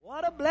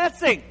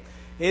blessing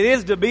it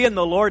is to be in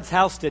the Lord's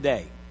house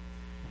today.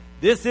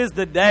 This is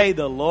the day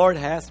the Lord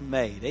has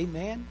made.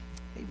 Amen.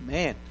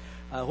 Amen.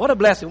 What a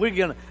blessing. We're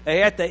going to,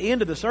 at the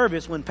end of the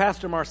service, when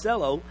Pastor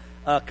Marcelo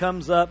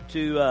comes up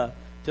to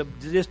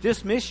just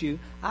dismiss you,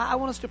 I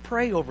want us to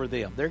pray over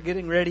them. They're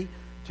getting ready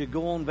to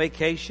go on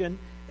vacation,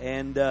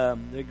 and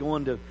they're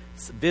going to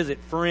visit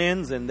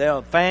friends and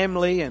their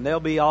family, and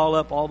they'll be all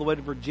up all the way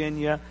to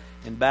Virginia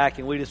and back,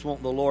 and we just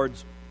want the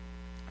Lord's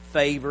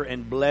favor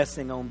and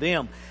blessing on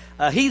them.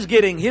 He's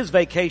getting his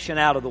vacation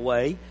out of the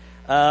way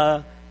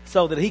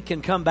so that he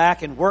can come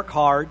back and work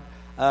hard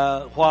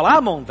while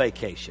I'm on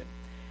vacation.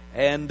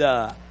 And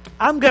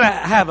I'm going to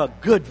have a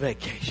good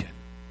vacation.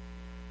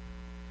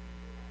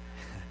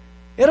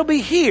 It'll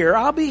be here.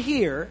 I'll be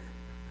here.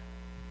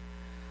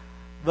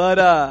 But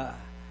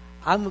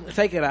I'm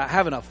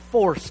having a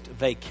forced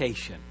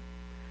vacation.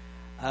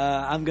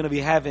 I'm going to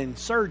be having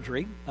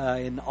surgery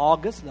in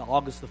August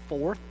the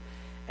 4th.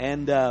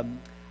 And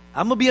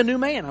I'm going to be a new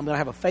man. I'm going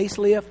to have a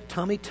facelift,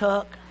 tummy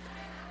tuck,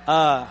 get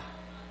a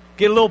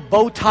little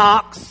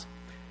Botox,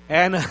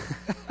 and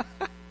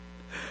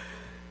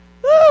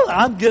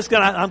I'm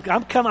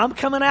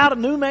coming out a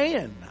new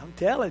man. I'm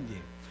telling you.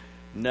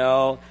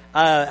 No,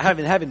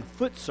 having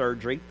foot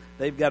surgery,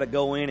 they've got to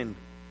go in and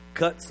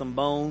cut some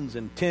bones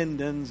and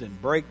tendons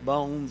and break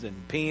bones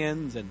and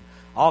pins and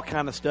all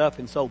kind of stuff.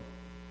 And so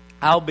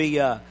I'll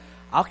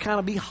kind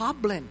of be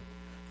hobbling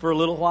for a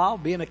little while,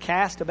 be in a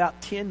cast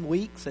about 10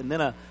 weeks, and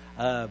then a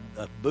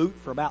boot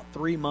for about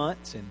 3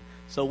 months. And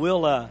so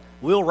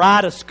we'll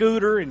ride a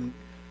scooter and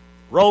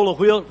roll a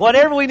wheel,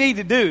 whatever we need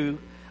to do.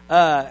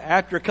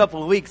 After a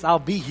couple of weeks, I'll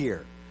be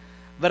here.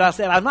 But I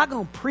said, I'm not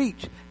going to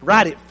preach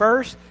right at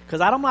first,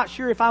 because I'm not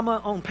sure if I'm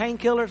on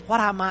painkillers, what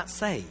I might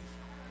say.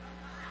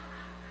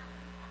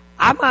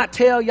 I might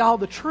tell y'all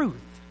the truth.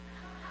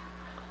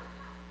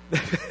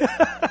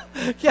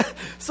 Yeah,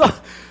 so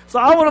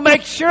I want to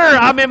make sure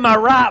I'm in my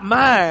right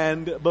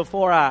mind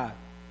before I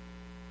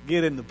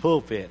get in the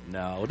pulpit.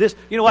 No,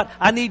 you know what?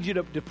 I need you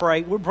to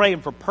pray. We're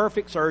praying for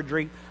perfect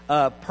surgery,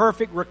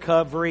 perfect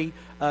recovery.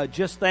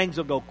 Just things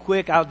will go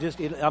quick.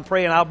 I'm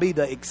praying I'll be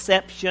the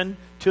exception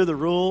to the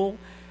rule,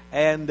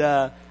 and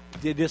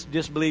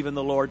just believe in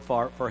the Lord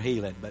for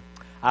healing. But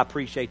I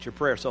appreciate your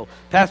prayer. So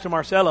Pastor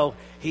Marcelo,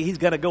 he's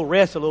going to go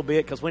rest a little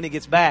bit, because when he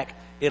gets back,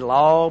 it'll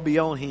all be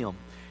on him.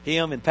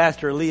 Him and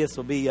Pastor Elias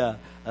will be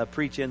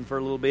preaching for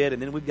a little bit,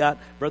 and then we've got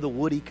Brother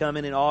Woody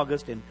coming in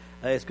August, and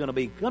it's going to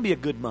be a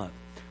good month.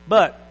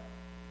 But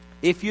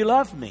if you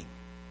love me,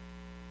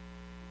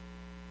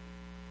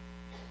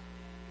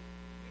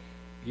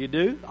 you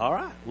do? All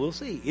right, we'll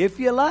see. If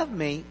you love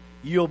me,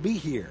 you'll be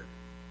here,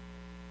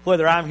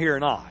 whether I'm here or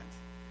not,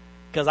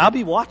 because I'll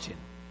be watching,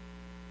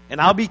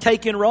 and I'll be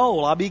taking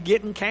roll. I'll be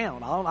getting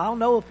count. I'll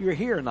know if you're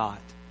here or not,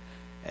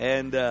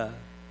 and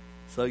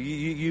so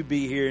you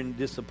be here and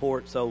just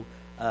support. So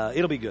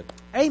it'll be good.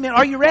 Amen.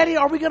 Are you ready?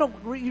 Are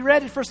you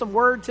ready for some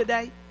word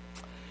today?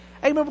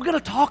 Amen. We're going to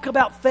talk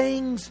about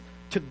things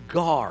to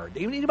guard.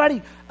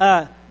 Anybody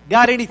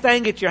got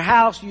anything at your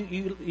house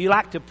you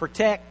like to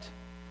protect?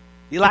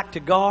 You like to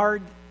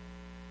guard?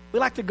 We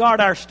like to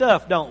guard our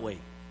stuff, don't we?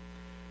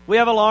 We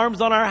have alarms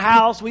on our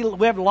house. We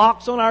have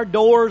locks on our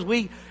doors.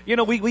 We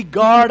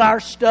guard our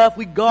stuff.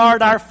 We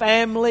guard our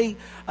family.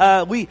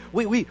 We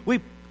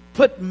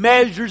put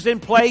measures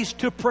in place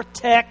to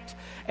protect,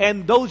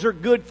 and those are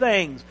good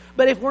things.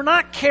 But if we're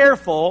not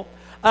careful,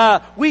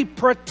 we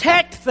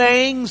protect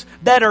things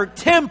that are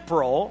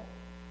temporal,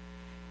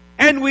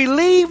 and we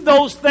leave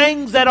those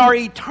things that are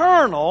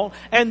eternal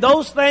and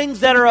those things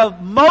that are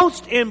of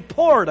most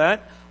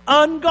important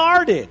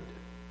unguarded,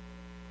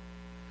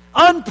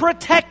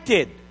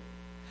 unprotected.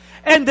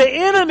 And the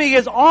enemy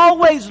is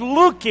always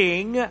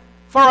looking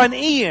for an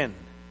end.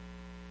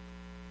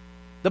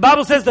 The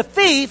Bible says the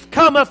thief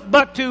cometh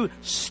but to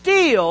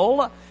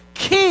steal,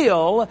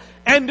 kill,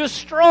 and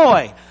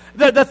destroy.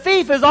 The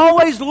thief is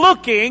always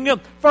looking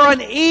for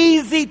an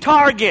easy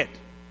target.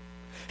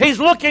 He's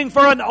looking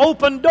for an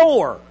open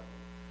door.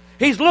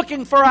 He's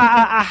looking for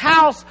a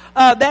house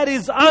that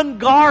is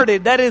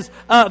unguarded, that is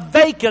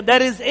vacant,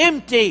 that is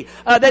empty,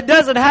 that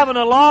doesn't have an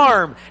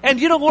alarm. And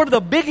you know what are the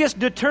biggest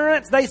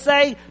deterrents, they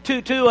say,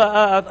 to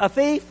a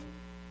thief?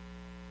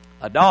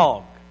 A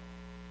dog.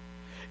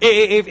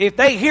 If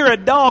they hear a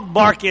dog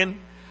barking,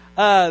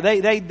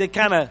 they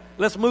kind of,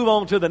 let's move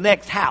on to the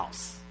next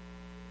house.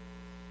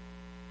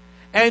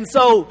 And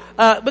so,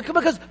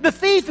 because the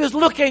thief is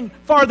looking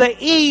for the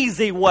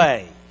easy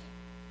way.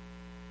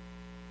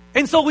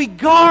 And so we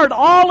guard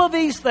all of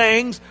these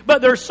things,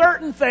 but there are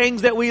certain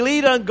things that we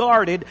leave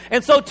unguarded.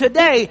 And so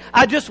today,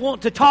 I just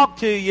want to talk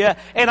to you,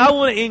 and I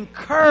want to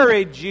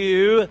encourage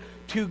you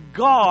to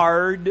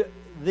guard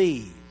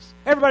these.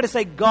 Everybody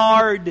say,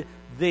 guard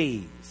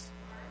these.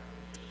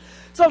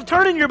 So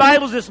turn in your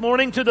Bibles this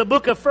morning to the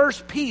book of 1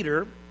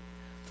 Peter.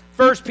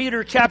 1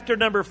 Peter chapter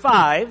number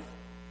 5.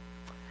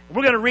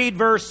 We're going to read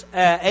verse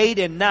 8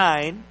 and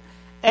 9.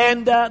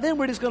 And then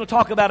we're just going to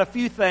talk about a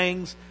few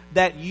things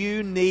that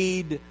you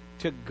need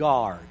to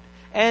guard.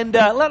 And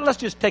let's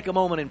just take a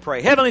moment and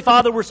pray. Heavenly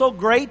Father, we're so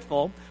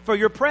grateful for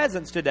your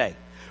presence today.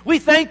 We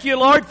thank you,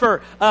 Lord,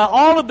 for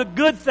all of the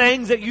good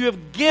things that you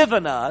have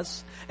given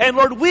us. And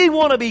Lord, we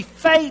want to be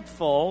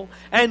faithful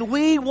and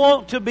we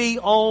want to be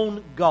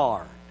on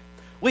guard.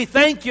 We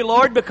thank you,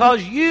 Lord,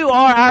 because you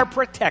are our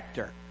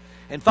protector.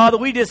 And Father,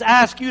 we just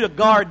ask you to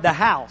guard the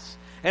house.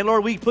 And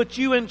Lord, we put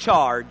you in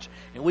charge.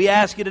 And we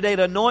ask you today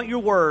to anoint your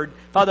word.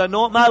 Father,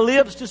 anoint my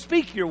lips to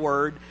speak your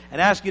word. And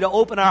ask you to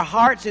open our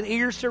hearts and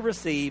ears to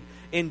receive.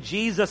 In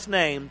Jesus'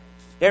 name.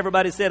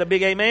 Everybody said a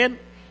big amen.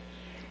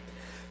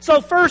 So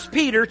 1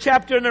 Peter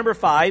chapter number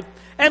 5.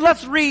 And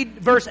let's read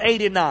verse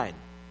 8 and 9.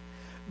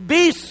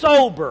 Be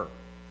sober.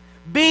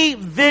 Be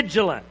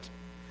vigilant.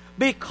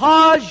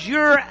 Because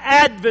your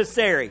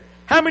adversary.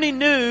 How many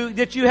knew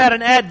that you had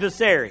an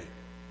adversary?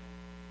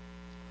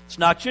 It's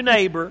not your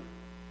neighbor.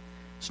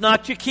 It's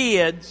not your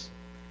kids.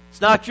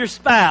 It's not your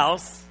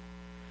spouse.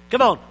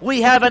 Come on.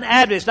 We have an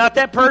adversary. It's not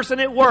that person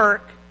at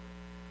work.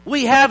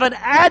 We have an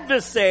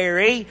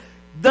adversary,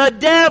 the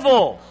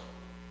devil.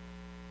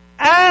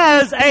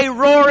 As a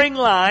roaring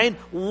lion,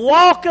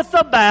 walketh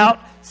about,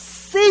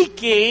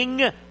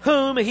 seeking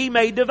whom he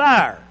may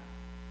devour.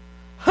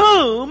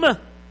 Whom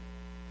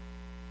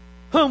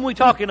we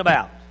talking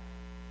about?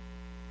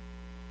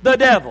 The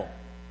devil.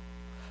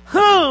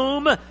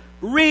 Whom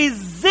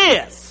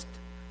resist,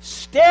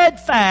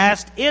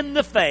 steadfast in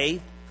the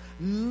faith,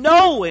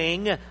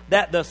 knowing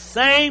that the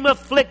same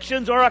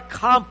afflictions are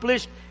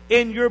accomplished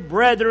in your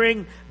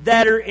brethren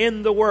that are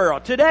in the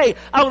world. Today,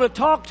 I want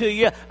to talk to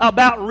you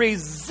about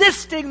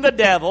resisting the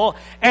devil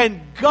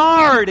and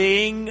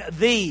guarding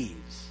these.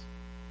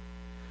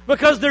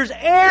 Because there's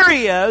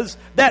areas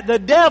that the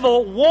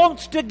devil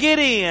wants to get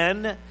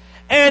in,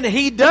 and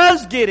he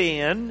does get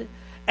in,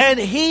 and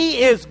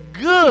he is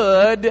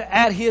good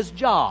at his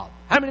job.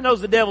 How many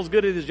knows the devil's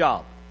good at his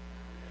job?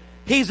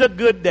 He's a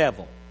good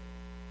devil.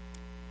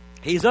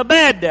 He's a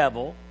bad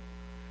devil,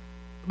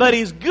 but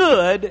he's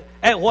good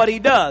at what he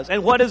does.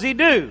 And what does he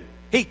do?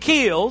 He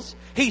kills,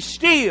 he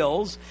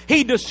steals,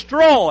 he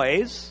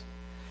destroys,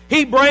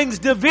 he brings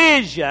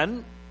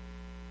division.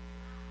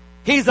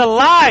 He's a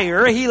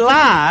liar, he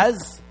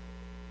lies,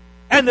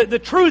 and the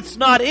truth's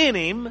not in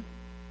him.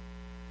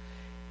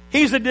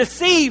 He's a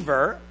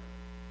deceiver.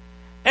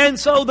 And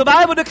so the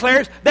Bible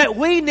declares that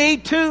we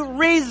need to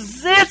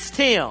resist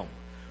him.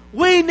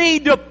 We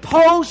need to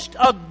post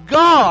a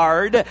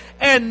guard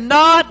and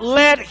not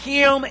let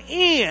him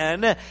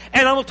in. And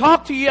I'm going to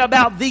talk to you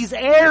about these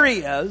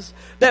areas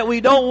that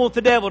we don't want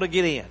the devil to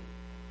get in.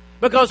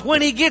 Because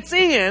when he gets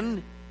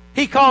in,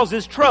 he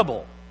causes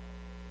trouble.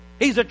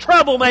 He's a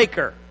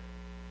troublemaker.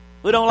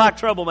 We don't like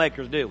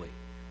troublemakers, do we?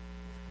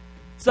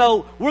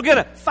 So we're going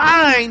to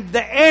find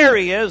the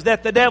areas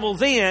that the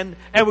devil's in,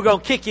 and we're going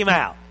to kick him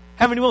out.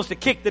 How many wants to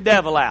kick the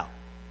devil out?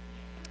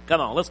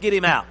 Come on, let's get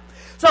him out.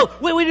 So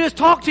we just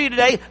talked to you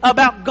today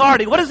about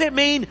guarding. What does it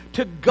mean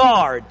to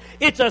guard?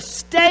 It's a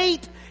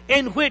state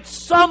in which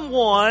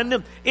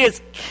someone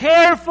is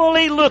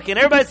carefully looking.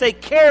 Everybody say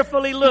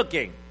carefully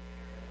looking.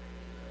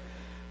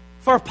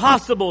 For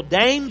possible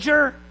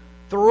danger,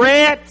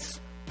 threats,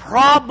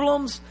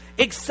 problems,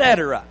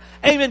 etc.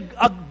 Amen.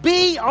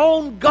 Be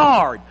on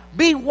guard.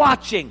 Be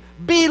watching.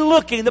 Be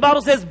looking. The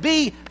Bible says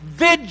be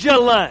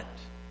vigilant.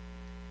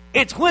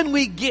 It's when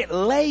we get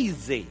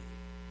lazy.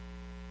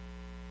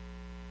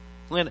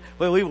 When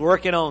we were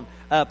working on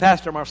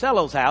Pastor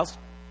Marcelo's house,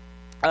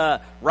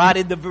 right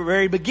in the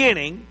very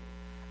beginning,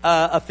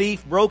 a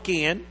thief broke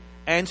in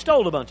and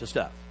stole a bunch of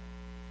stuff.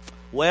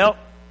 Well,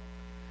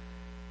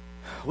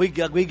 we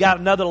got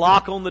another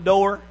lock on the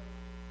door,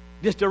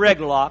 just a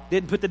regular lock.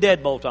 Didn't put the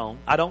deadbolt on.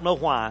 I don't know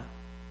why.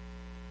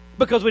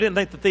 Because we didn't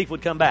think the thief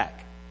would come back.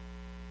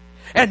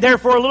 And there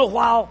for a little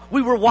while,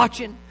 we were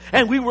watching,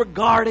 and we were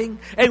guarding,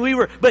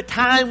 but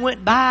time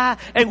went by,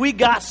 and we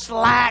got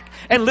slack,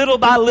 and little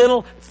by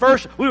little,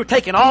 first, we were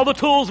taking all the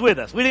tools with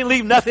us. We didn't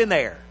leave nothing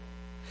there.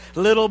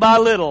 Little by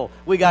little,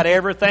 we got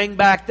everything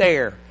back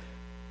there.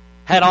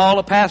 Had all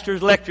the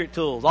pastor's electric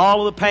tools,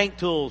 all of the paint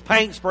tools,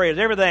 paint sprayers,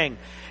 everything.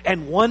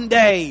 And one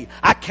day,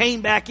 I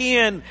came back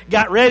in,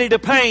 got ready to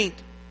paint.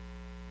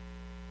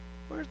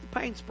 Where's the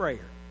paint sprayer?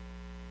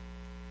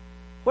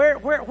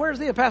 Where's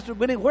the pastor?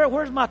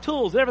 Where's my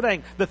tools?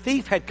 Everything. The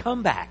thief had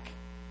come back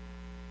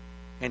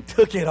and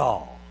took it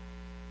all.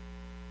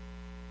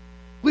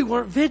 We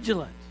weren't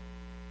vigilant.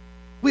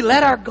 We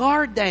let our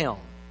guard down.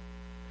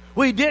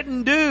 We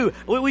didn't do.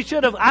 We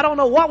should have. I don't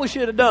know what we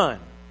should have done.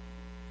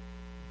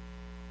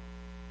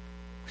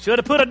 Should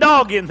have put a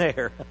dog in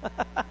there.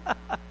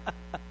 I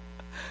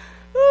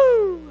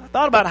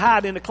thought about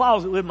hiding in the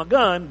closet with my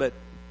gun, but.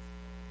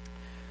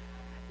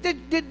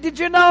 Did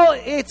you know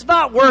it's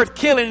not worth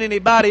killing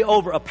anybody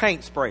over a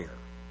paint sprayer?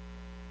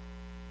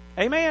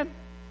 Amen?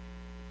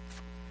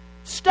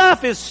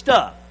 Stuff is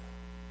stuff.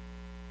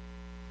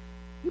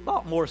 We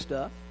bought more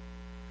stuff.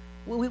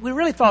 We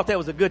really thought that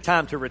was a good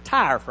time to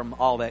retire from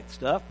all that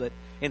stuff, but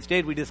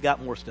instead we just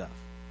got more stuff.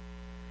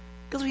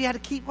 Because we had to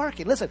keep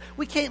working. Listen,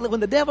 we can't,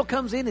 when the devil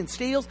comes in and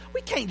steals,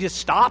 we can't just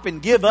stop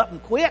and give up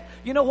and quit.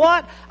 You know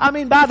what? I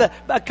mean, by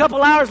a couple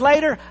hours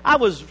later, I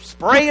was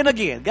spraying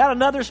again. Got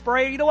another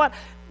sprayer. You know what?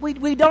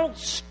 We don't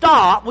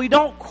stop. We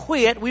don't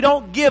quit. We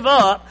don't give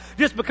up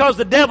just because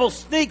the devil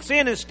sneaks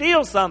in and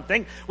steals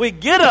something. We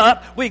get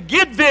up. We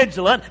get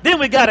vigilant. Then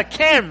we got a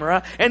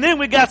camera. And then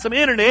we got some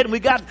internet. And we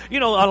got,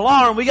 an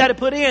alarm we got to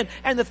put in.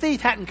 And the thief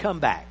hadn't come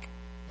back.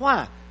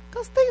 Why?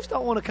 Because thieves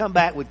don't want to come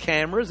back with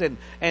cameras and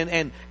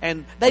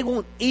they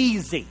want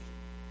easy.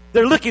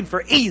 They're looking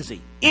for easy.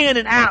 In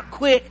and out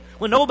quick.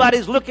 When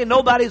nobody's looking,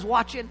 nobody's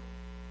watching.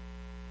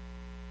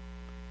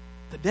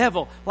 The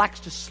devil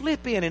likes to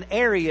slip in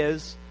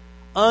areas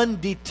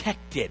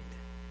undetected.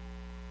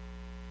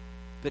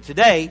 But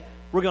today,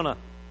 we're going to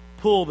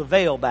pull the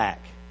veil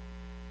back.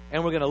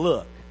 And we're going to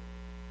look.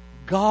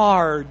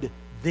 Guard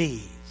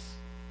these.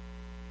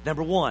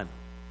 Number one,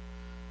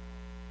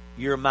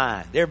 your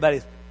mind.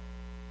 Everybody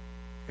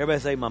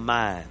say, my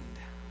mind.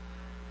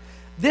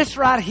 This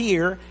right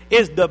here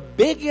is the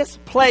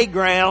biggest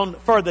playground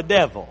for the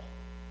devil.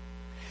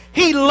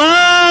 He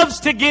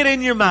loves to get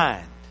in your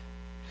mind.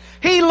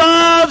 He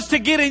loves to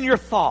get in your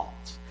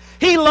thoughts.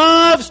 He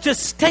loves to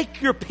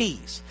stake your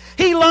peace.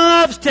 He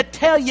loves to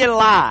tell you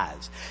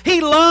lies.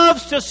 He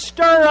loves to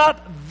stir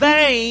up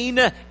vain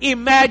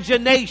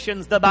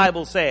imaginations, the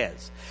Bible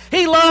says.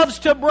 He loves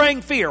to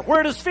bring fear.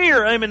 Where does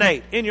fear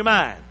emanate? In your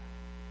mind.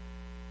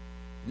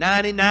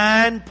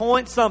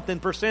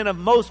 99% of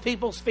most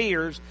people's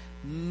fears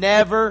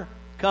never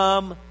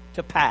come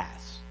to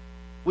pass.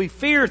 We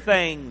fear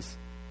things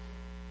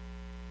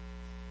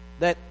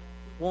that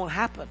won't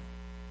happen.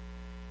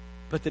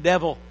 But the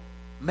devil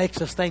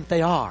makes us think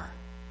they are.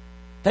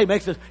 They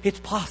makes us, it's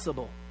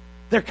possible.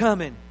 They're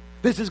coming.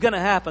 This is going to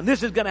happen.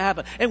 This is going to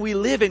happen. And we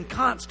live in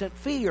constant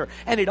fear.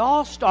 And it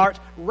all starts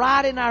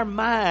right in our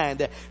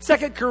mind. 2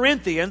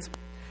 Corinthians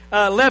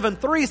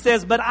 11:3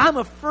 says, but I'm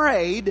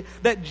afraid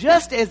that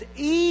just as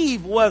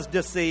Eve was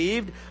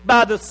deceived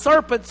by the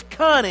serpent's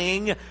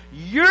cunning,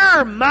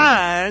 your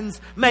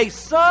minds may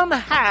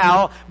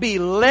somehow be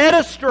led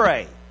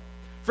astray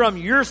from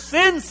your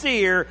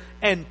sincere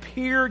and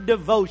pure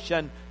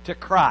devotion to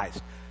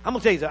Christ. I'm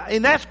going to tell you something.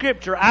 In that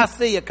scripture, I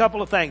see a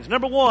couple of things.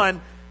 Number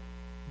one,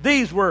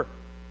 these were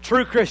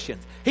true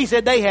Christians. He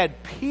said they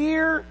had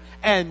pure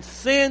and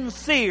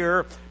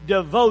sincere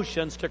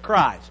devotions to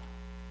Christ.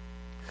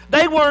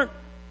 They weren't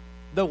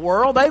the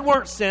world. They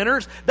weren't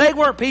sinners. They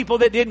weren't people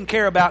that didn't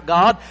care about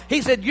God.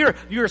 He said,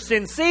 you're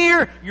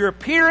sincere, you're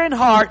pure in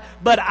heart,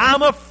 but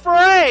I'm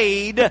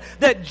afraid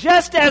that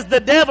just as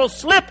the devil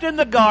slipped in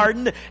the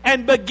garden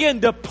and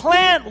began to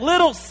plant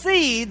little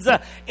seeds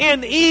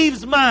in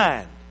Eve's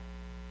mind.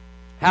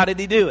 How did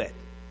he do it?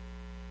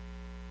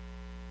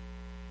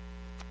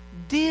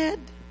 Did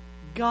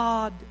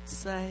God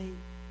say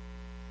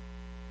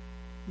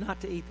not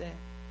to eat that?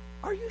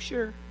 Are you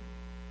sure?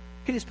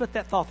 Can you just put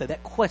that thought there,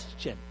 that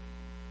question?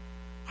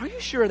 Are you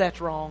sure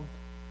that's wrong?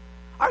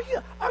 Are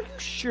you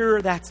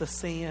sure that's a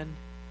sin?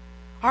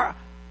 I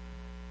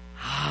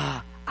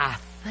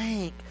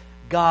think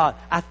God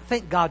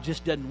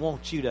just doesn't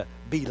want you to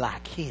be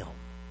like Him.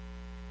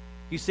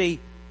 You see,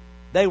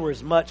 they were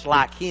as much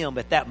like Him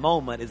at that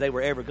moment as they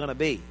were ever going to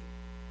be.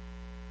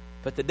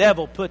 But the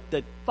devil put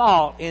the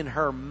thought in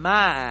her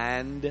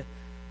mind,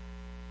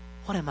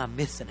 what am I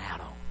missing out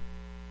on?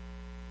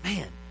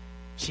 Man,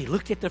 she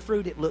looked at the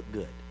fruit, it looked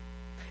good.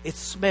 It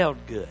smelled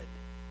good.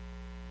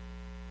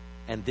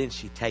 And then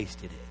she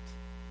tasted it.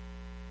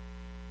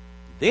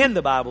 Then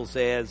the Bible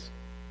says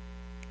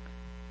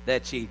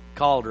that she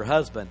called her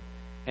husband.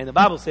 And the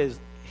Bible says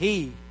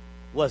he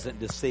wasn't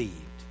deceived.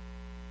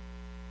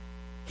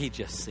 He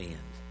just sinned.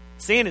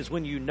 Sin is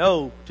when you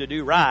know to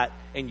do right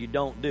and you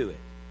don't do it.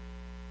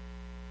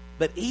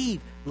 But Eve,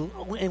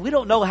 and we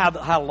don't know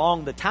how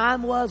long the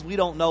time was. We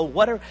don't know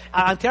whatever.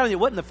 I'm telling you, it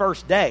wasn't the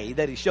first day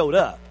that he showed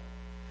up.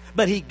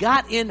 But he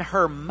got in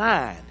her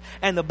mind.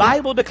 And the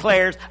Bible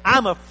declares,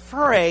 I'm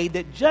afraid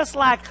that just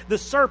like the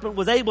serpent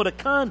was able to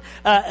con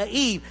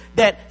Eve,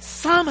 that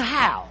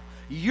somehow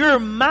your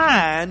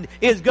mind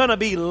is going to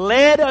be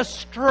led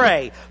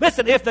astray.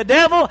 Listen, if the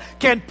devil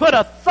can put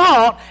a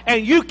thought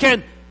and you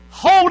can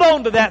hold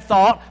on to that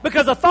thought,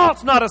 because a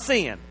thought's not a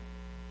sin.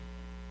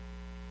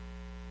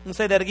 I'm going to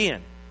say that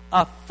again.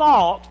 A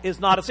thought is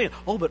not a sin.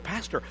 Oh, but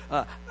Pastor,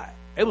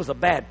 it was a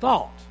bad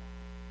thought.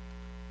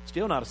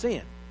 Still not a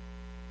sin.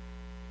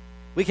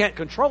 We can't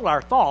control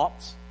our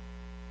thoughts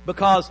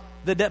because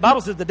the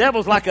Bible says the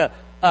devil's like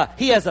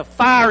he has a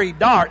fiery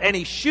dart and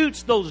he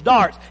shoots those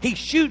darts. He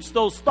shoots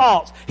those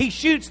thoughts. He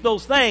shoots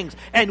those things.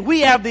 And we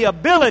have the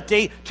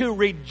ability to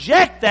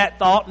reject that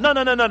thought. No.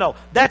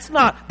 That's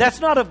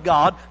not of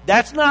God.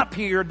 That's not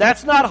pure.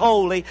 That's not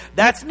holy.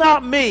 That's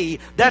not me.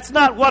 That's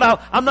not what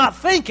I'm not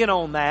thinking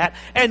on that.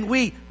 And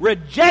we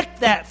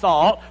reject that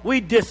thought.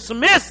 We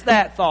dismiss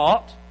that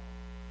thought.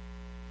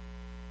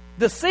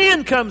 The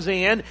sin comes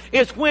in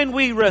is when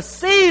we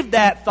receive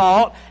that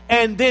thought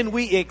and then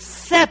we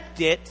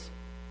accept it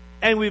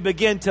and we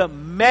begin to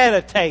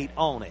meditate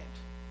on it.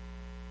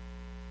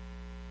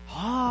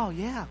 Oh,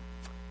 yeah.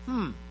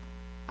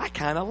 I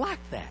kind of like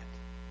that.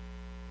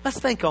 Let's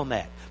think on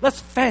that.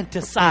 Let's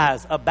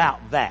fantasize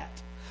about that.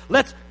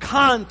 Let's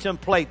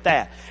contemplate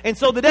that. And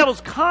so the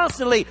devil's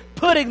constantly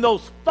putting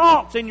those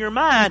thoughts in your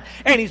mind,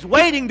 and he's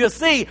waiting to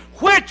see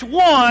which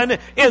one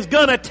is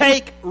going to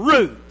take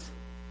root.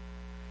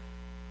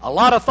 A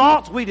lot of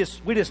thoughts, we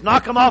just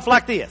knock them off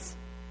like this.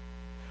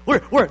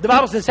 The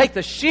Bible says take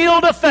the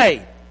shield of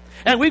faith.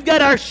 And we've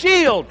got our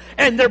shield,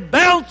 and they're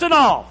bouncing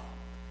off.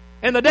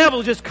 And the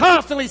devil's just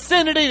constantly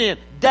sending it in.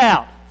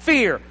 Doubt,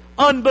 fear,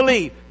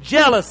 unbelief,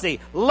 jealousy,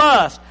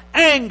 lust,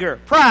 anger,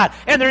 pride.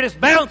 And they're just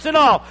bouncing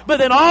off. But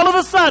then all of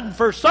a sudden,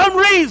 for some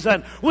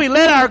reason, we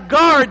let our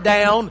guard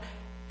down,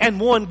 and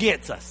one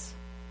gets us.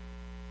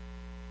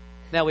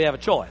 Now we have a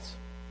choice.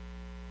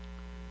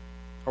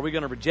 Are we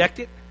going to reject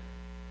it?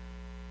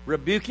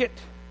 Rebuke it?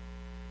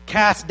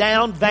 Cast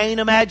down vain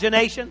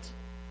imaginations?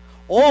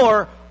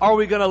 Or are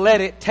we going to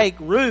let it take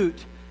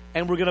root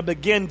and we're going to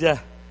begin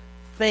to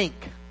think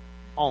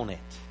on it?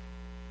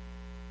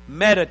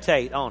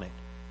 Meditate on it,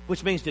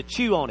 which means to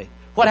chew on it.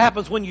 What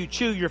happens when you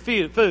chew your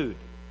food?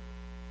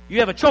 You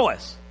have a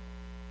choice.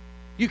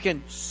 You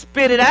can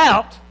spit it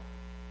out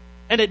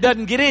and it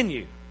doesn't get in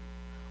you.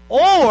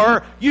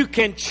 Or you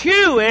can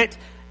chew it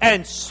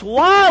and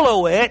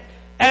swallow it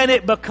and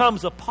it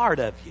becomes a part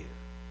of you.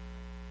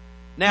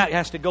 Now it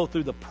has to go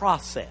through the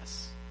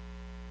process.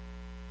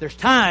 There's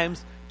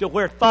times to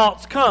where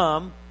thoughts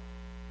come,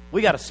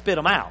 we got to spit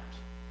them out.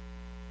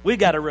 We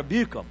got to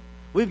rebuke them.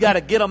 We've got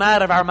to get them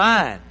out of our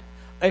mind.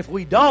 If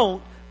we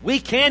don't, we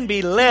can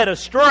be led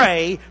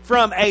astray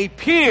from a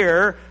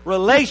pure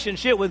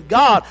relationship with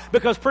God,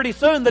 because pretty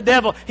soon the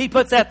devil, he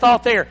puts that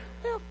thought there.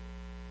 Well,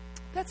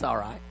 that's all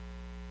right.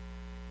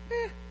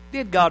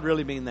 Did God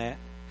really mean that?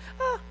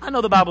 I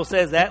know the Bible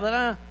says that,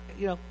 but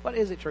what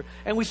is it true?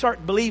 And we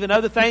start believing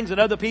other things and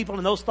other people,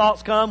 and those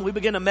thoughts come. We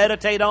begin to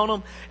meditate on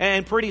them,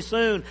 and pretty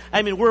soon,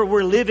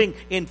 we're living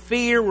in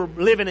fear. We're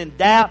living in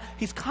doubt.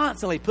 He's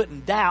constantly putting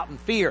doubt and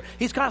fear.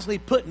 He's constantly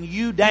putting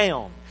you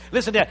down.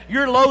 Listen to that.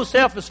 Your low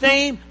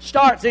self-esteem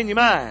starts in your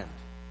mind.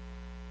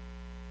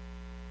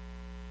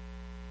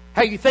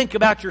 How you think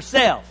about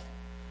yourself.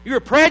 Your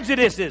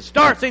prejudices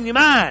starts in your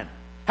mind.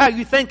 How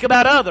you think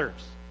about others.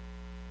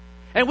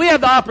 And we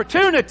have the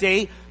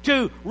opportunity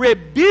to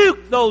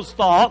rebuke those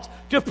thoughts,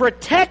 to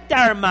protect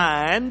our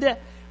mind.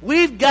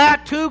 We've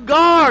got to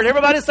guard.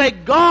 Everybody say,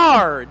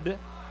 guard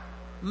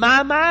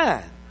my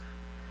mind.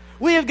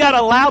 We have got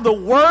to allow the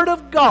Word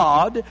of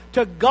God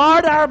to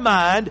guard our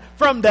mind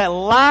from the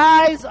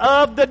lies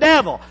of the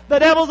devil. The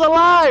devil's a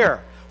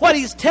liar. What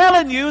he's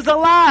telling you is a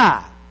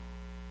lie.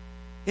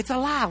 It's a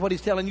lie what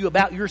he's telling you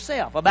about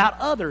yourself, about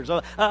others,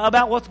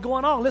 about what's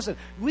going on. Listen,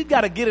 we've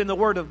got to get in the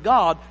Word of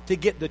God to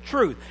get the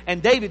truth.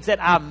 And David said,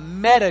 I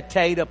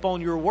meditate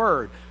upon your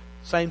Word.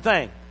 Same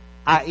thing.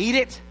 I eat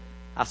it.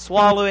 I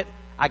swallow it.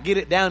 I get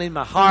it down in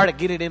my heart. I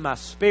get it in my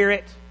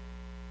spirit.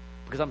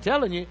 Because I'm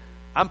telling you,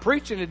 I'm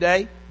preaching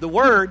today. The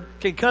Word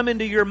can come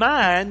into your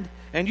mind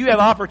and you have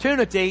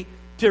opportunity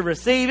to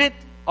receive it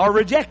or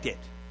reject it.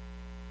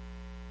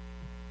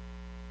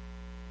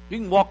 You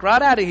can walk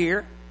right out of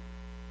here.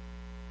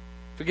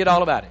 Forget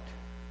all about it.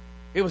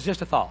 It was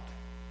just a thought.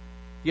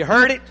 You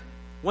heard it,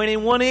 went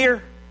in one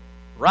ear,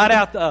 right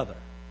out the other.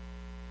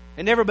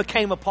 It never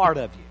became a part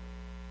of you.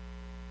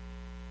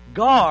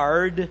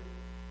 Guard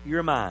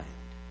your mind.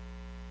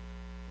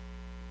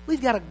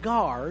 We've got to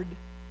guard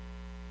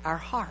our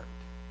heart.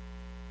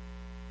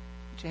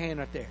 Put your hand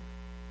right there.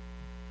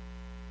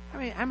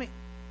 How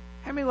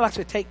many would like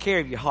to take care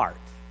of your heart?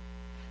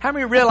 How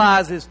many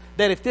realizes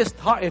that if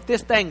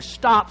this thing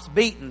stops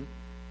beating,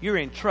 you're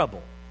in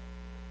trouble?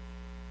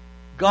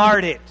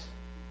 Guard it.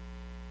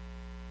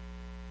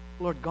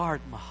 Lord, guard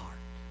my heart.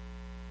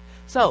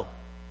 So,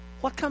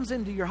 what comes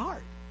into your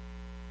heart?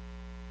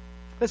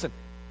 Listen,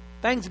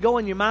 things go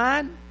in your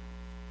mind.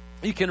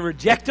 You can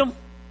reject them.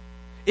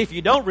 If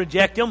you don't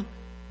reject them,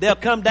 they'll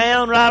come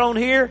down right on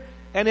here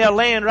and they'll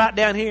land right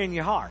down here in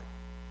your heart.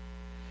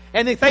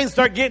 And if things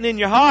start getting in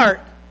your heart,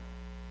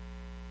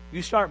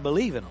 you start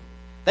believing them.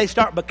 They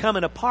start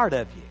becoming a part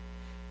of you.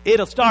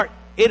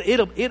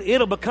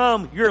 It'll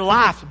become your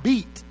life's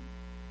beat.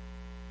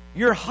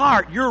 Your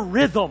heart, your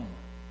rhythm,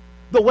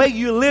 the way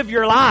you live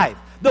your life,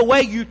 the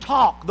way you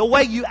talk, the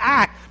way you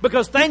act,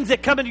 because things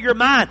that come into your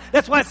mind,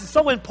 that's why it's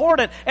so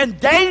important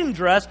and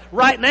dangerous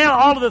right now,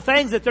 all of the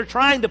things that they're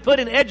trying to put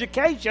in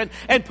education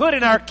and put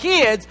in our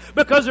kids,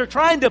 because they're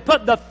trying to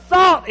put the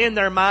thought in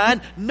their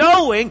mind,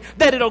 knowing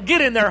that it'll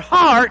get in their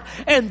heart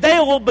and they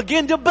will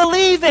begin to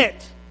believe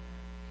it.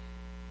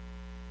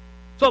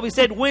 That's what we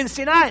said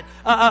Wednesday night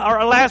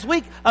or last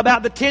week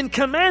about the 10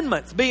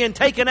 Commandments being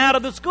taken out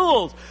of the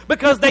schools,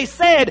 because they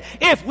said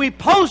if we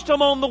post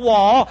them on the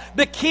wall,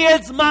 the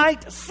kids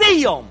might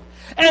see them.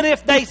 And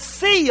if they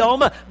see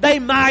them, they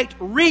might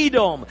read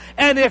them.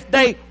 And if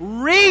they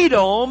read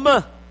them,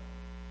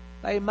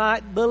 they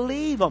might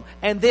believe them.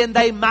 And then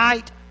they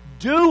might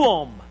do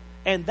them.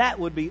 And that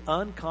would be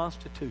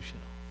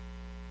unconstitutional.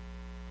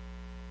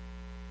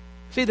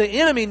 See, the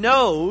enemy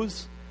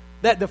knows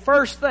that the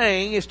first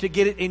thing is to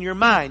get it in your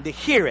mind, to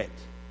hear it.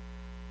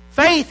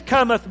 Faith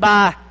cometh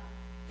by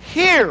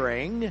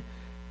hearing,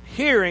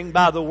 hearing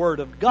by the Word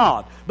of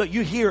God. But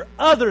you hear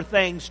other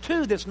things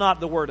too that's not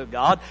the Word of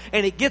God,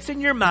 and it gets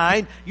in your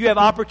mind. You have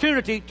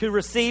opportunity to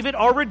receive it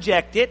or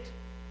reject it.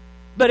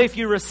 But if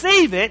you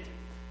receive it,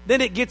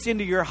 then it gets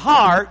into your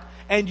heart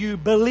and you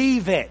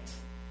believe it.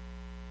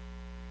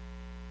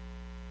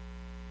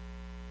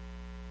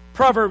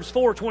 Proverbs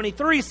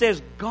 4:23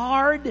 says,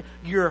 guard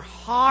your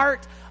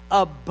heart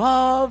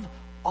above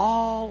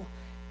all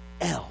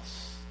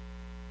else.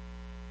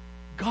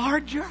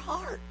 Guard your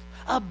heart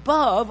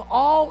above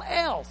all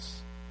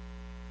else.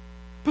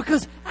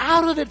 Because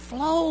out of it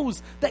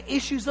flows the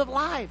issues of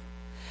life.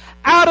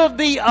 Out of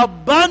the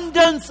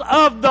abundance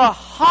of the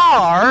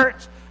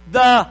heart,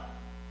 the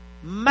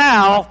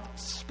mouth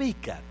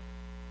speaketh.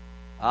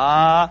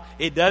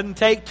 It doesn't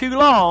take too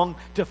long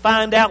to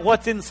find out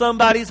what's in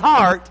somebody's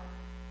heart,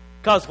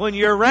 because when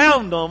you're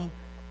around them,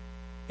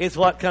 it's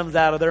what comes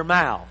out of their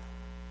mouth.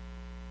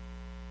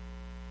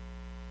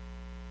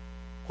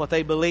 What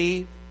they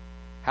believe,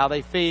 how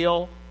they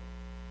feel,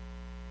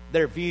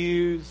 their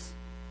views,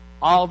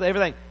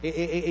 everything.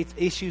 It's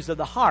issues of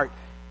the heart,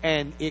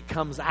 and it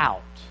comes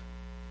out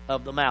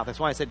of the mouth. That's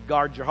why I said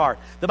guard your heart.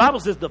 The Bible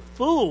says the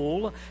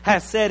fool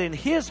has said in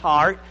his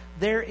heart,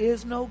 there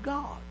is no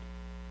God.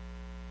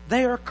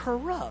 They are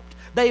corrupt.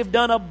 They have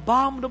done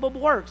abominable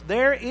works.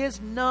 There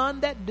is none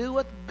that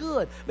doeth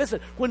good. Listen,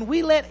 when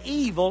we let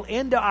evil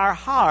into our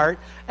heart,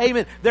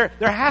 amen, there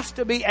has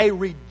to be a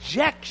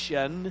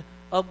rejection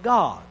of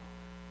God.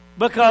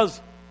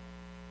 Because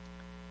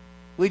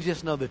we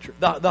just know the truth.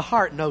 The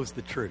heart knows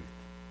the truth.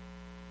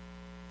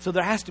 So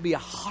there has to be a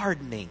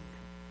hardening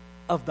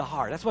of the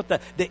heart. That's what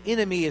the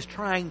enemy is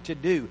trying to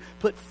do.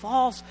 Put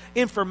false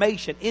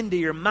information into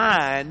your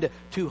mind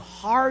to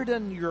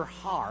harden your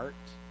heart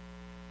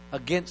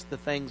against the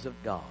things of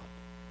God.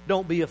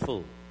 Don't be a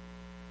fool.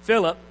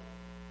 Philip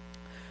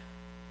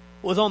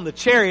was on the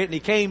chariot and he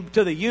came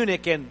to the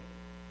eunuch and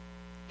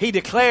he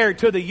declared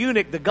to the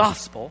eunuch the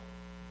gospel.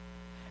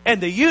 And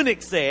the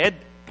eunuch said,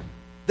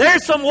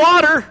 there's some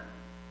water.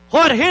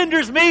 What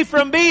hinders me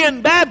from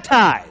being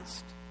baptized?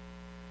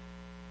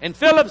 And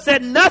Philip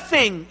said,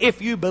 nothing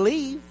if you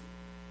believe.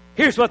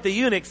 Here's what the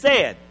eunuch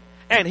said.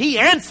 And he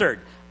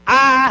answered,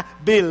 I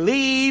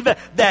believe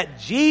that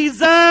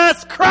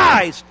Jesus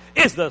Christ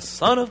is the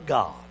Son of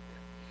God.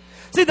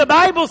 See, the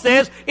Bible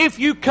says, if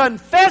you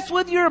confess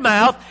with your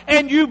mouth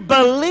and you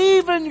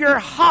believe in your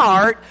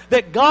heart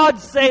that God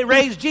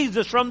raised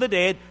Jesus from the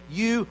dead,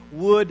 you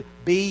would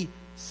be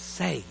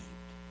saved.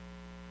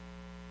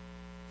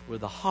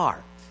 With the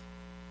heart,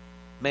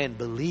 man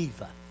believeth.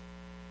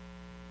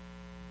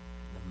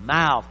 The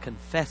mouth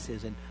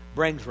confesses and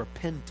brings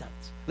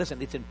repentance.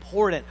 Listen, it's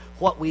important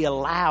what we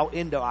allow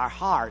into our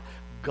heart.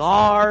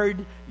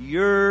 Guard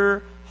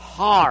your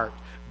heart.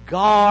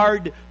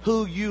 Guard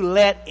who you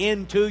let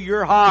into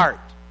your heart.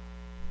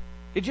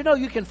 Did you know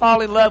you can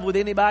fall in love with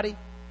anybody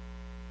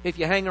if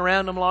you hang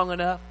around them long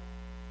enough?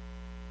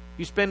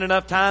 You spend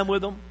enough time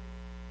with them?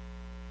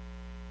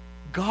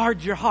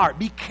 Guard your heart.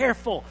 Be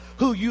careful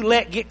who you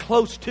let get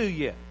close to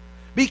you.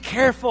 Be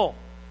careful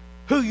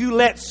who you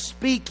let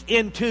speak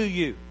into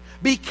you.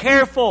 Be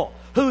careful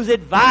whose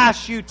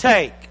advice you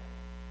take.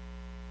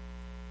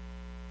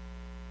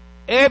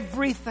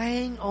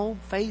 Everything on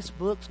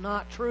Facebook's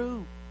not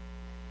true.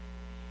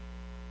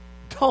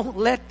 Don't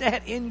let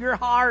that in your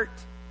heart.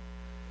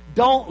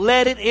 Don't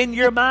let it in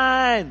your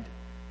mind.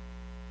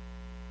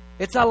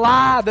 It's a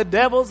lie. The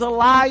devil's a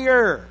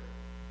liar.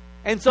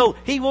 And so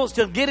he wants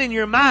to get in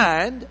your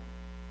mind,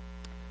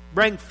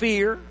 bring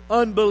fear,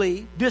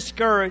 unbelief,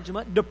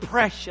 discouragement,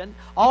 depression.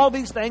 All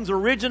these things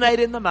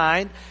originate in the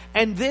mind,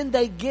 and then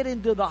they get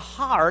into the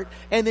heart,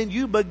 and then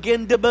you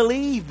begin to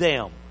believe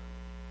them.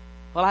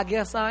 Well, I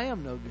guess I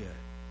am no good.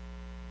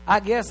 I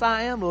guess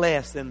I am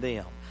less than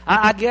them.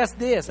 I guess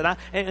this.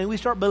 And we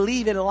start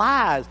believing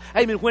lies.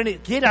 I mean, when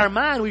it hit our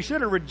mind, we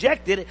should have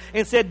rejected it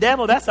and said,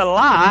 devil, that's a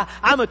lie.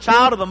 I'm a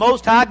child of the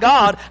Most High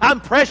God.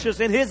 I'm precious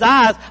in His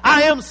eyes.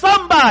 I am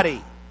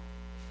somebody.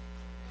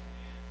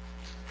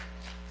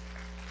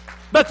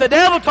 But the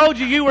devil told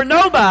you you were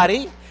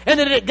nobody, and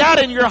then it got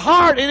in your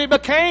heart, and it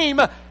became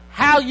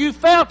how you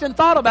felt and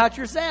thought about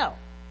yourself.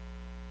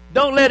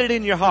 Don't let it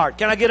in your heart.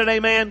 Can I get an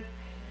amen?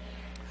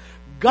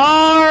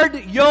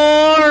 Guard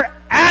your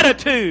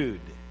attitude.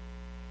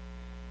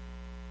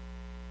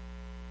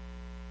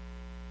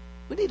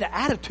 We need an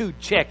attitude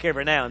check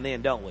every now and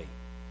then, don't we?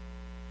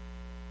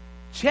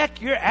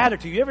 Check your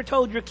attitude. You ever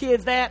told your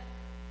kids that?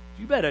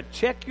 You better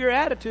check your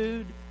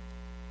attitude.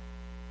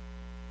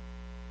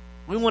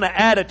 We want an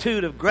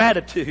attitude of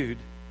gratitude.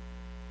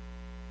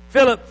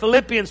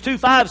 Philippians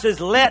 2:5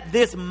 says, let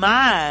this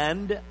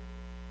mind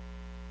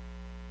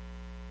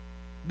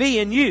be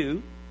in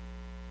you,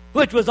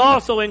 which was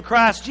also in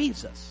Christ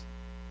Jesus.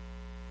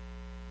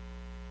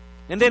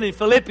 And then in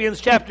Philippians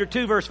chapter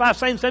 2, verse 5,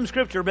 same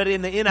scripture, but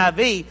in the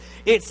NIV,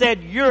 it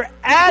said, your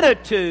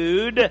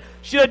attitude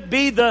should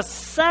be the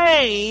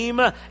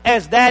same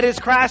as that is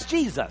Christ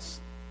Jesus.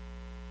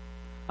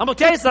 I'm going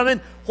to tell you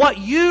something. What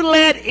you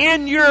let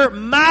in your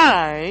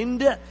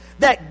mind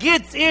that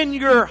gets in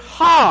your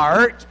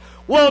heart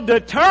will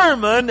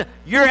determine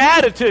your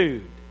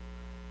attitude.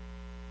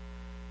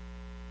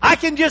 I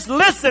can just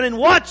listen and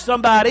watch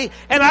somebody,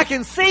 and I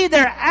can see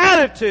their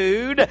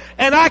attitude,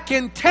 and I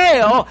can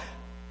tell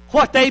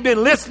what they've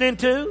been listening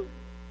to,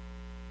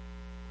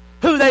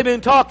 who they've been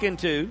talking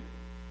to.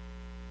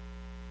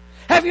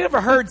 Have you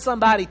ever heard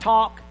somebody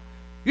talk?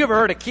 You ever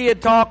heard a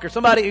kid talk or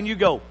somebody, and you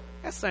go,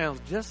 that sounds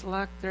just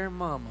like their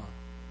mama.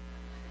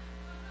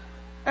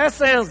 That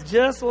sounds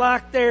just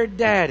like their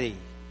daddy.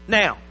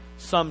 Now,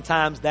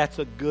 sometimes that's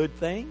a good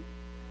thing.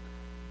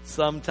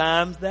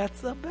 Sometimes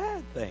that's a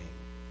bad thing.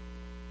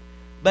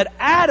 But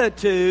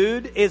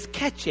attitude is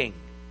catching.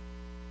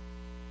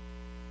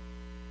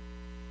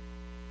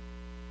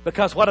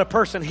 Because what a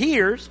person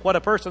hears, what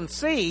a person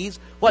sees,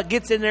 what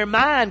gets in their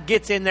mind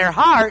gets in their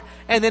heart,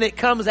 and then it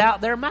comes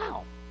out their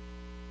mouth.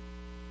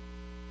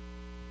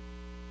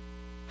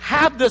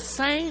 Have the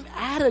same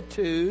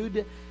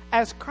attitude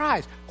as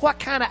Christ. What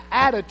kind of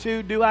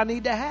attitude do I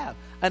need to have?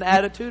 An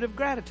attitude of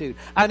gratitude.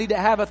 I need to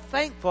have a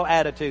thankful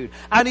attitude.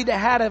 I need to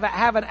have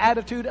an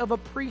attitude of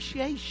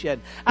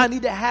appreciation. I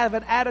need to have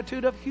an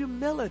attitude of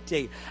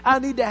humility. I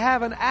need to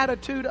have an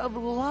attitude of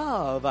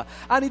love.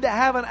 I need to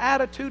have an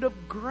attitude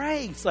of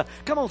grace.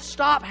 Come on,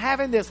 stop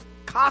having this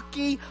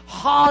cocky,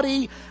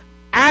 haughty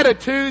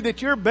attitude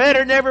that you're better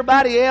than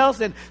everybody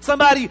else and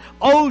somebody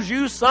owes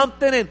you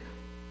something. And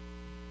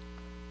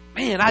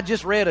man, I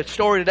just read a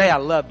story today. I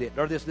loved it.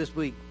 Or this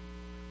week.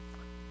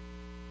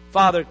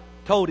 Father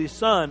told his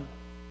son,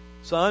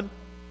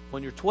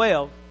 when you're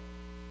 12,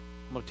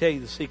 I'm going to tell you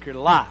the secret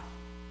of life.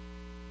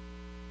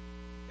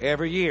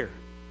 Every year.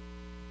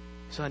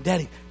 Son,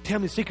 Daddy, tell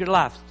me the secret of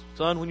life.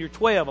 Son, when you're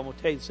 12, I'm going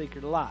to tell you the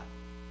secret of life.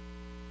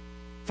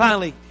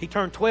 Finally, he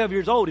turned 12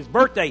 years old, his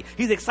birthday.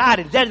 He's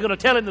excited. His dad's going to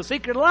tell him the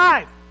secret of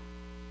life.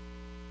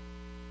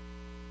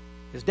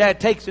 His dad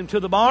takes him to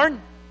the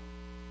barn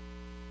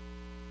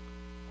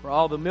where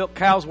all the milk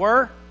cows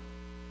were.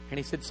 And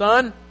he said,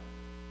 son,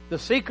 the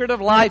secret of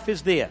life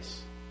is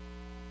this.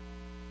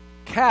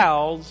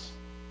 Cows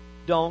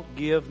don't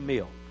give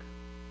milk.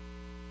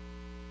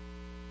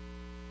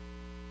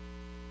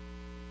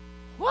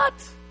 What?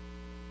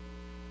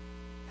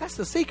 That's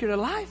the secret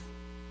of life?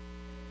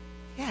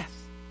 Yes.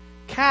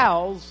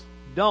 Cows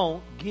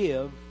don't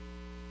give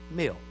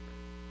milk.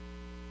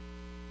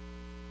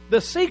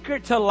 The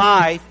secret to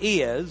life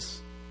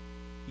is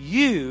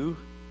you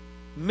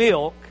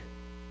milk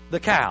the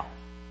cow.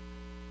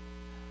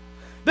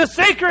 The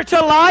secret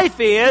to life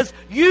is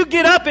you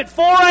get up at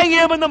 4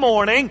 a.m. in the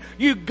morning,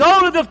 you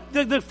go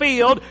to the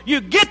field,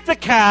 you get the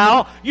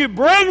cow, you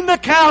bring the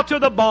cow to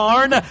the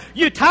barn,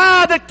 you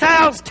tie the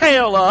cow's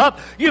tail up,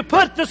 you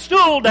put the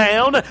stool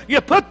down, you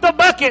put the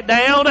bucket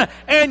down,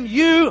 and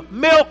you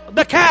milk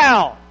the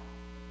cow.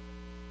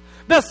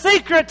 The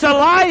secret to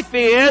life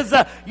is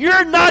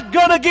you're not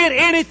going to get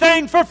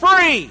anything for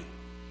free.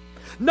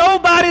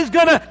 Nobody's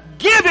going to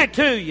give it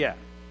to you.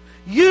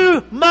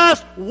 You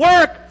must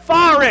work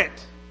for it.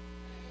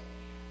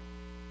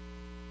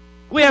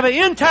 We have an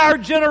entire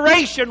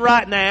generation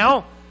right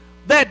now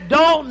that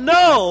don't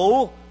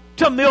know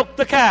to milk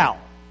the cow.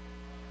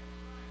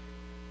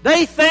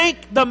 They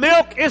think the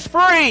milk is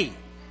free.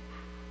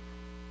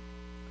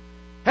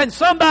 And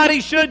somebody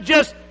should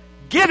just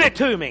give it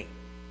to me.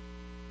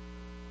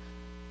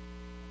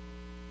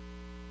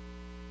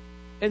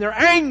 And they're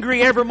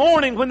angry every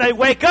morning when they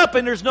wake up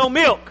and there's no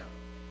milk.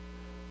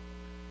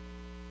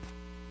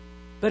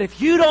 But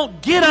if you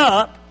don't get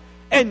up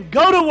and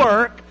go to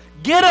work,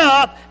 get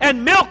up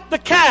and milk the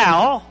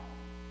cow,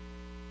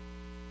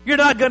 you're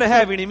not going to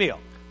have any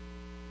milk.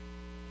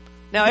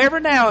 Now,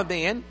 every now and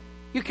then,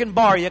 you can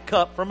borrow a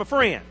cup from a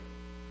friend.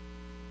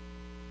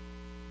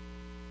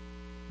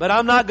 But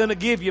I'm not going to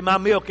give you my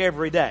milk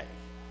every day.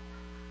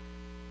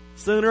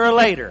 Sooner or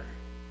later,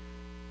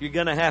 you're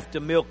going to have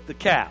to milk the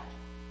cow.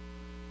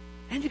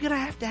 And you're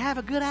going to have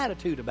a good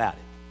attitude about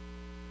it.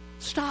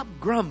 Stop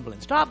grumbling.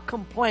 Stop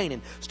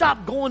complaining.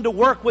 Stop going to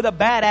work with a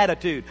bad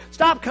attitude.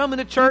 Stop coming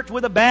to church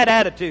with a bad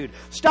attitude.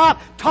 Stop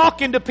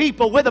talking to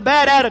people with a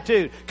bad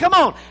attitude. Come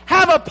on.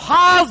 Have a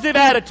positive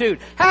attitude.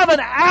 Have an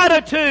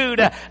attitude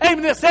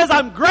that says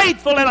I'm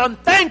grateful and I'm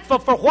thankful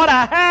for what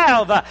I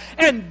have.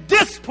 And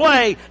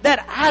display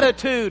that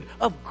attitude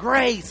of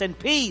grace and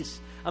peace.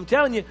 I'm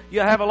telling you,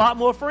 you'll have a lot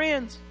more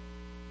friends.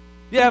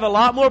 You have a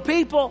lot more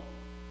people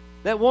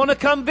that want to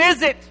come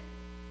visit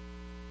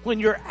when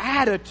your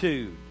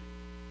attitude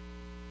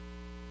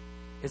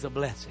is a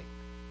blessing,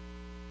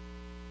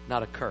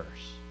 not a curse.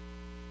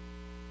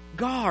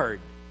 Guard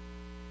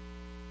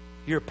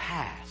your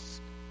past.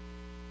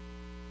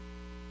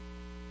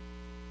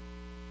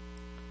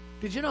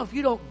 Did you know if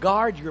you don't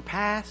guard your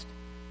past,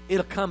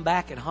 it'll come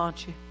back and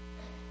haunt you?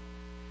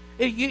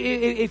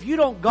 If you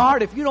don't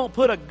guard, if you don't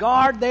put a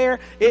guard there,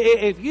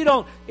 if you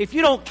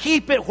don't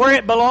keep it where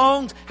it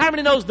belongs, how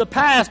many knows the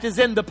past is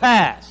in the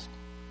past?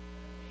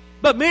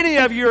 But many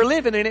of you are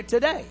living in it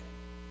today.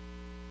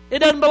 It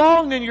doesn't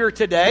belong in your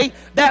today.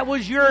 That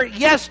was your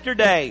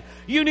yesterday.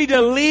 You need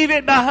to leave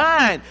it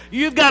behind.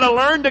 You've got to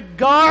learn to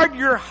guard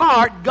your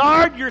heart,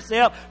 guard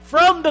yourself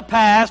from the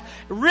past.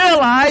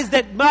 Realize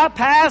that my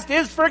past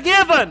is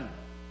forgiven.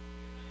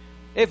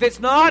 If it's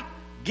not,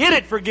 get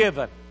it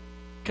forgiven.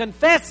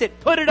 Confess it.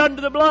 Put it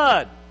under the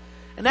blood.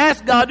 And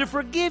ask God to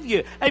forgive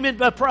you. Amen.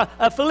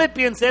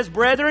 Philippians says,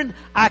 brethren,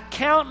 I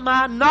count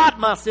not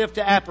myself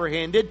to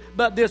apprehended,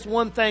 but this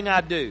one thing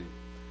I do,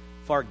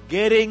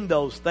 forgetting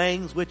those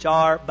things which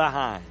are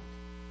behind,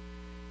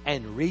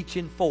 and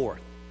reaching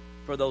forth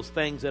for those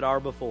things that are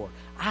before.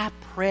 I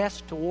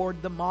press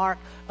toward the mark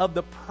of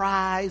the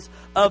prize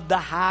of the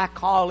high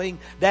calling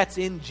that's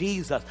in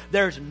Jesus.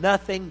 There's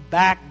nothing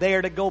back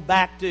there to go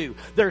back to.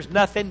 There's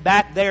nothing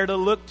back there to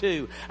look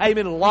to.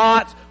 Amen.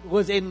 Lot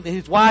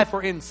his wife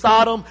were in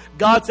Sodom.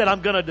 God said,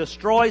 I'm going to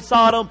destroy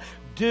Sodom.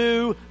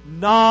 Do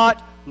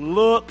not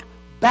look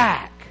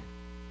back.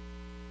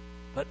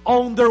 But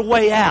on their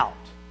way out.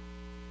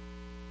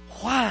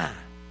 Why?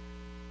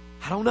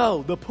 I don't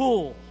know. The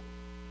pull,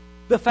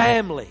 the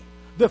family,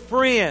 the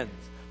friends,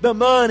 the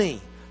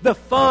money, the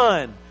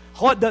fun,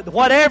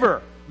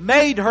 whatever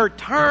made her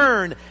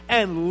turn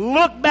and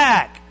look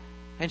back.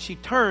 And she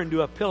turned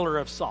to a pillar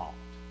of salt.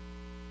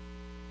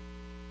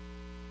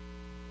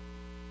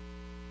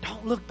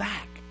 Don't look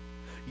back.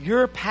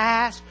 Your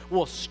past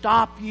will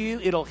stop you.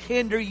 It'll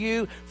hinder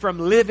you from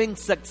living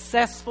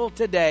successful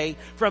today,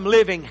 from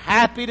living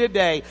happy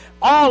today.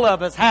 All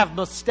of us have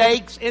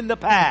mistakes in the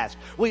past.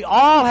 We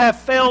all have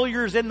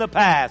failures in the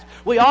past.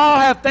 We all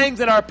have things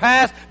in our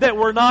past that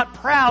we're not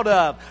proud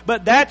of.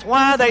 But that's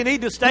why they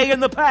need to stay in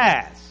the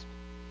past.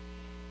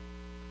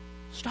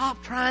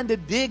 Stop trying to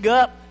dig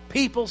up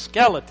people's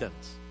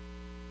skeletons.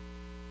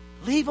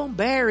 Leave them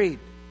buried.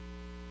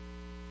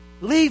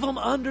 Leave them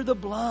under the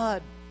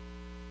blood.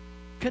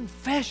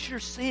 Confess your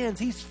sins.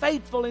 He's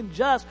faithful and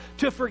just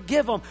to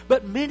forgive them.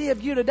 But many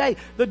of you today,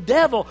 the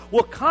devil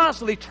will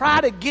constantly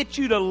try to get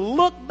you to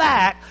look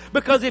back,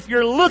 because if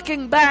you're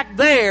looking back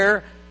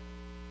there,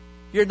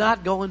 you're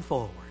not going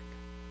forward.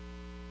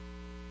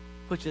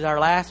 Which is our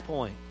last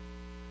point.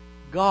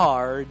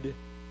 Guard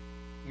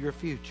your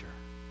future.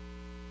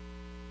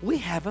 We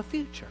have a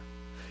future.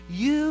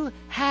 You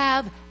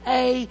have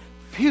a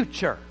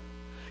future.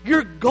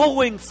 You're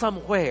going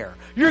somewhere.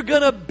 You're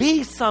going to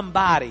be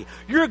somebody.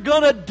 You're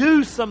going to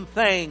do some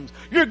things.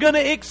 You're going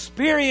to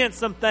experience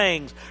some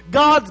things.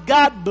 God's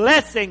got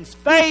blessings,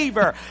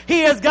 favor.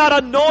 He has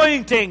got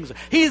anointings.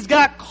 He's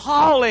got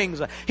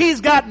callings.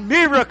 He's got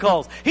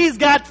miracles. He's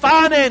got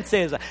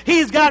finances.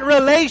 He's got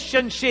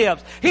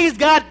relationships. He's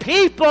got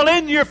people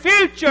in your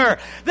future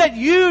that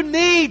you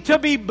need to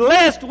be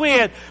blessed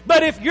with.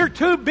 But if you're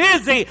too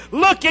busy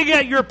looking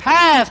at your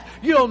past,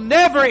 you'll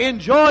never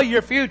enjoy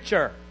your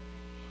future.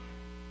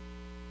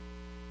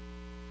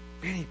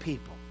 Many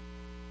people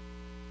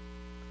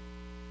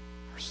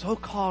are so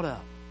caught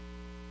up,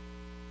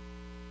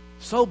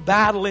 so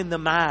battle in the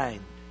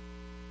mind,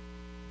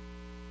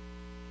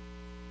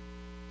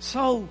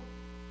 so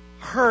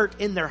hurt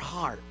in their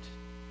heart,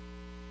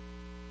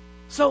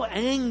 so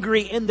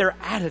angry in their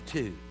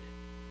attitude,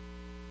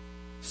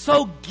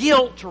 so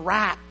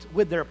guilt-racked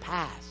with their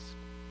past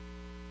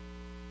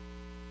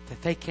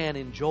that they can't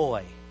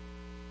enjoy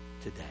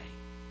today.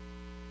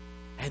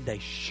 And they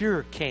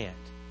sure can't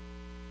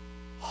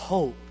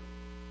hope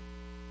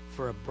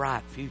for a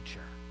bright future.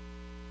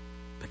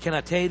 But can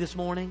I tell you this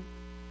morning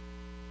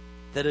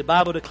that the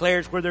Bible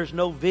declares where there's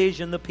no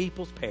vision, the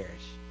peoples perish.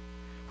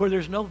 Where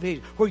there's no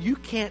vision, where you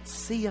can't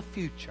see a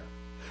future,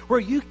 where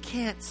you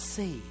can't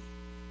see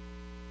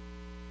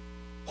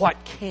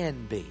what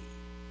can be.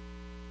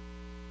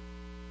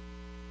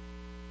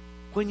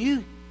 When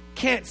you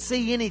can't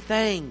see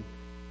anything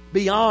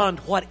beyond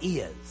what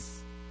is.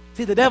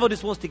 See, the devil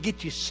just wants to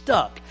get you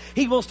stuck.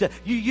 He wants to,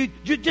 you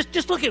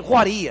just look at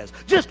what is.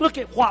 Just look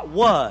at what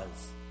was.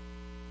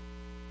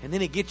 And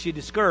then it gets you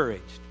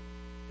discouraged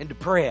and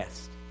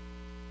depressed.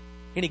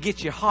 And it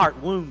gets your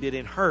heart wounded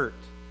and hurt.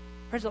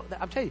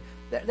 I'm telling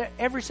you,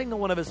 every single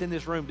one of us in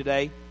this room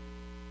today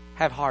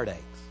have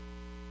heartaches.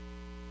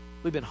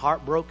 We've been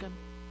heartbroken.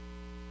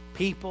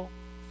 People,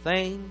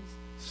 things,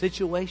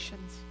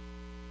 situations.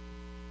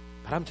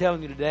 But I'm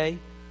telling you today,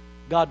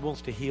 God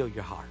wants to heal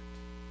your heart.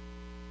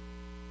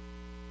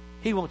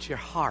 He wants your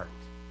heart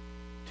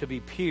to be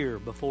pure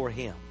before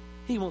Him.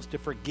 He wants to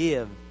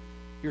forgive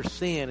your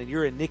sin and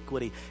your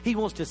iniquity. He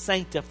wants to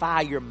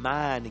sanctify your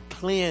mind and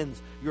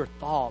cleanse your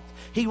thoughts.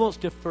 He wants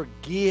to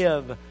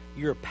forgive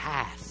your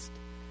past.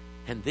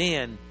 And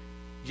then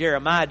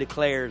Jeremiah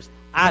declares,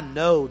 I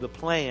know the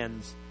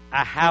plans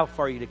I have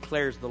for you,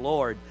 declares the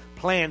Lord.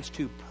 Plans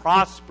to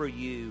prosper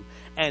you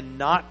and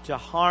not to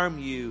harm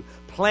you.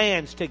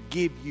 Plans to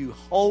give you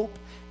hope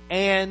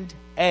and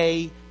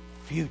a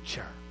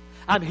future.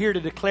 I'm here to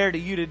declare to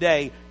you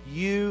today,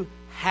 you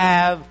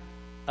have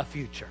a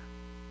future.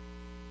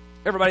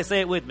 Everybody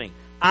say it with me.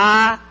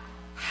 I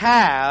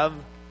have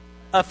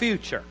a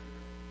future.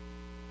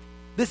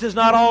 This is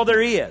not all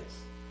there is.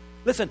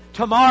 Listen,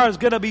 tomorrow's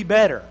going to be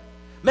better.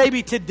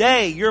 Maybe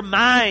today your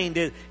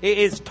mind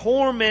is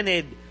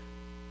tormented.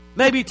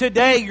 Maybe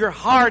today your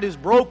heart is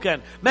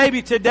broken.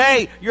 Maybe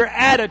today your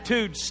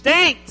attitude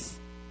stinks.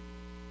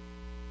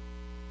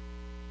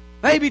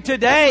 Maybe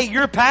today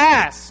your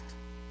past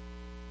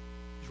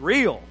is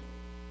real.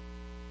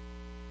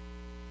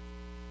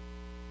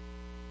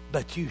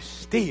 But you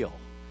still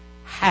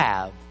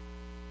have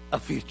a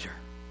future.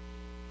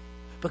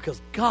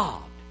 Because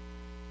God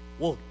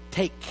will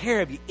take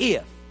care of you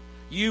if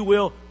you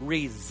will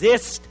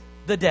resist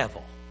the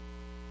devil.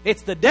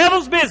 It's the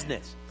devil's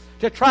business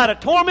to try to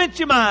torment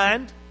your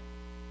mind,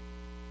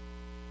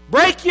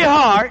 break your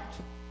heart,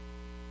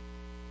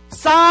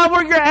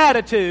 sour your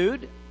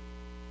attitude,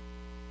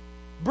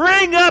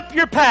 bring up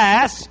your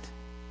past,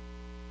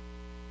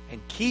 and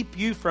keep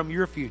you from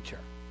your future.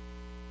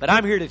 But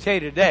I'm here to tell you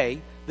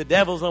today, the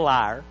devil's a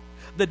liar.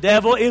 The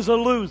devil is a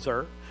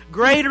loser.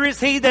 Greater is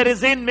he that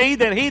is in me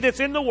than he that's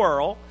in the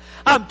world.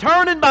 I'm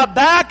turning my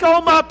back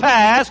on my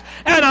past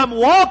and I'm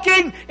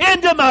walking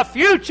into my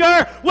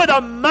future with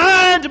a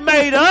mind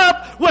made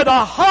up, with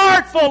a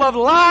heart full of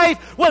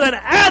life, with an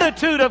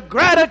attitude of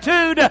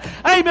gratitude.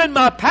 Amen.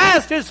 My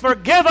past is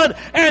forgiven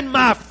and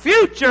my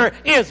future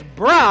is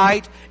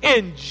bright.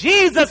 In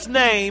Jesus'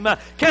 name,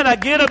 can I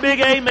get a big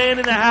amen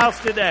in the house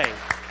today?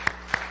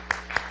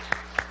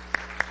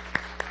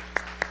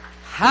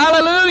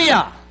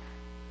 Hallelujah.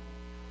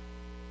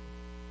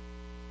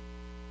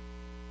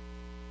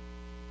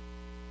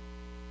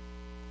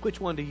 Which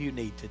one do you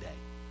need today?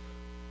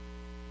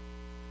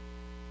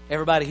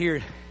 Everybody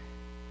here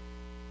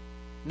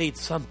needs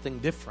something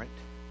different.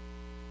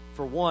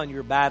 For one,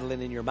 you're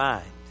battling in your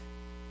mind.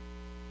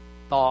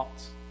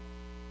 Thoughts,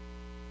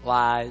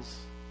 lies,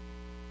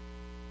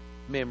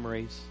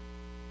 memories.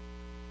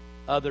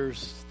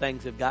 Others,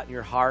 things have gotten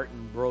your heart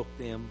and broke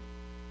them.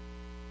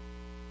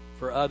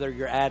 For other,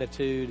 your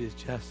attitude is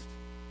just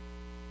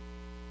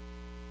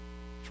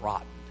it's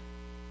rotten.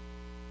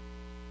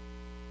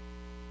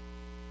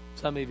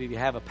 Some of you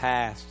have a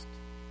past.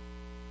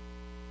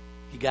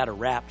 You got a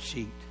rap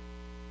sheet.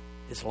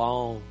 It's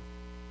long.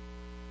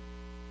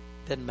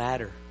 Doesn't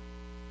matter.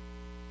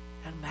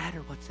 Doesn't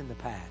matter what's in the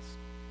past.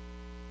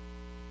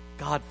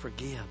 God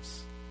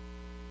forgives.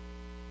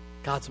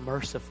 God's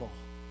merciful.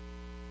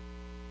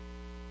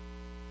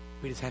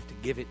 We just have to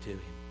give it to Him.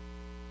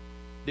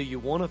 Do you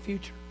want a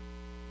future?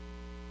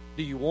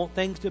 Do you want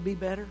things to be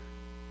better?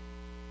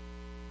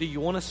 Do you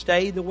want to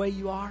stay the way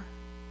you are?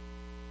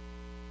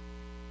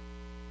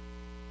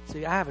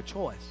 See, I have a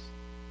choice.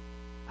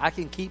 I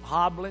can keep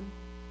hobbling.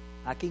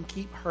 I can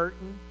keep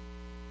hurting.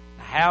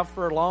 I have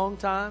for a long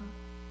time.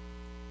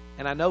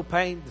 And I know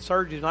pain, the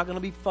surgery is not going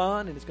to be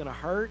fun and it's going to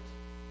hurt.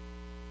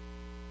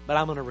 But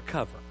I'm going to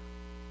recover.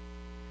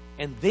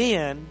 And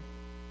then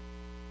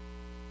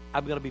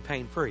I'm going to be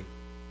pain-free.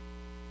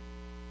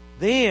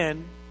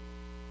 Then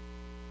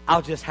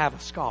I'll just have a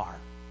scar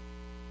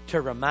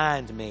to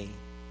remind me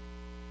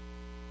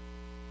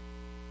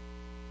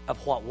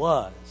of what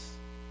was.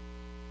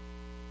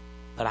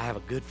 But I have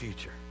a good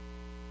future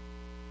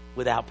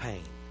without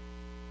pain.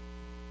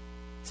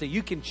 So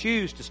you can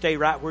choose to stay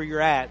right where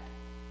you're at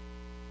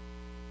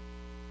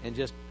and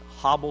just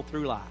hobble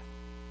through life.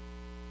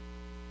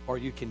 Or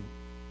you can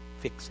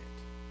fix it.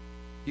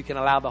 You can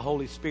allow the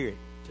Holy Spirit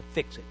to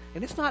fix it.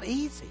 And it's not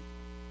easy.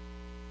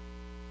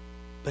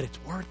 But it's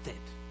worth it.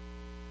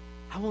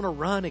 I want to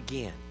run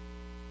again.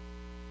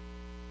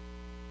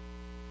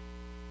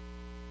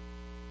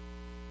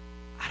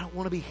 I don't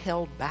want to be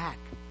held back.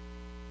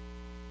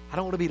 I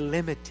don't want to be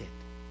limited.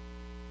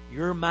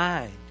 Your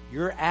mind,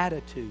 your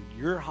attitude,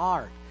 your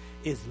heart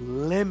is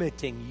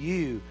limiting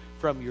you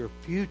from your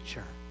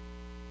future.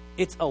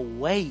 It's a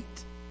weight.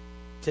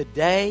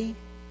 Today,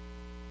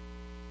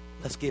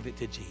 let's give it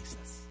to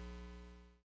Jesus.